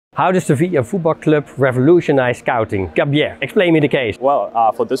How does Sevilla Football Club revolutionize scouting? Javier, explain me the case. Well,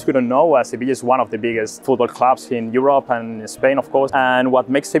 for those who don't know, Sevilla is one of the biggest football clubs in Europe and Spain, of course. And what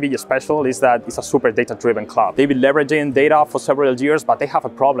makes Sevilla special is that it's a super data-driven club. They've been leveraging data for several years, but they have a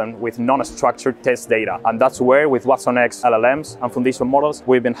problem with non-structured test data. And that's where, with Watson X LLMs and foundation models,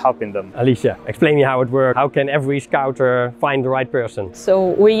 we've been helping them. Alicia, explain me how it works. How can every scouter find the right person?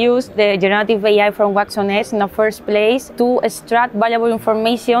 So we use the generative AI from Watson X in the first place to extract valuable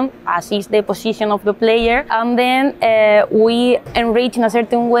information, as is the position of the player, and then we enrich in a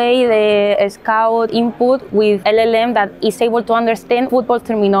certain way the scout input with LLM that is able to understand football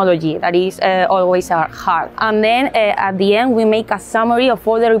terminology that is always hard. And then at the end we make a summary of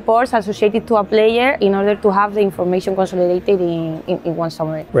all the reports associated to a player in order to have the information consolidated in one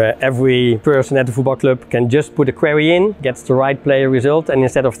summary. Where every person at the football club can just put a query in, gets the right player result, and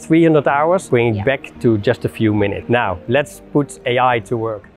instead of 300 hours, bring it back to just a few minutes. Now, let's put AI to work.